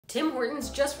Tim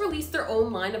Hortons just released their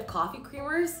own line of coffee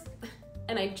creamers,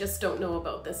 and I just don't know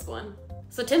about this one.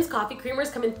 So Tim's coffee creamers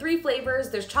come in 3 flavors.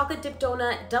 There's chocolate dip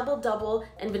donut, double,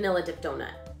 and vanilla dip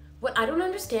donut. What I don't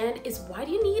understand is why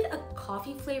do you need a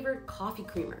coffee flavored coffee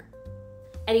creamer?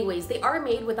 Anyways, they are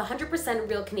made with 100%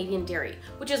 real Canadian dairy,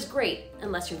 which is great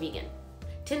unless you're vegan.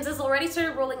 Tim's has already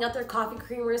started rolling out their coffee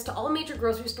creamers to all major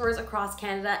grocery stores across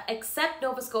Canada, except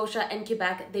Nova Scotia and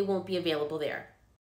Quebec. They won't be available there.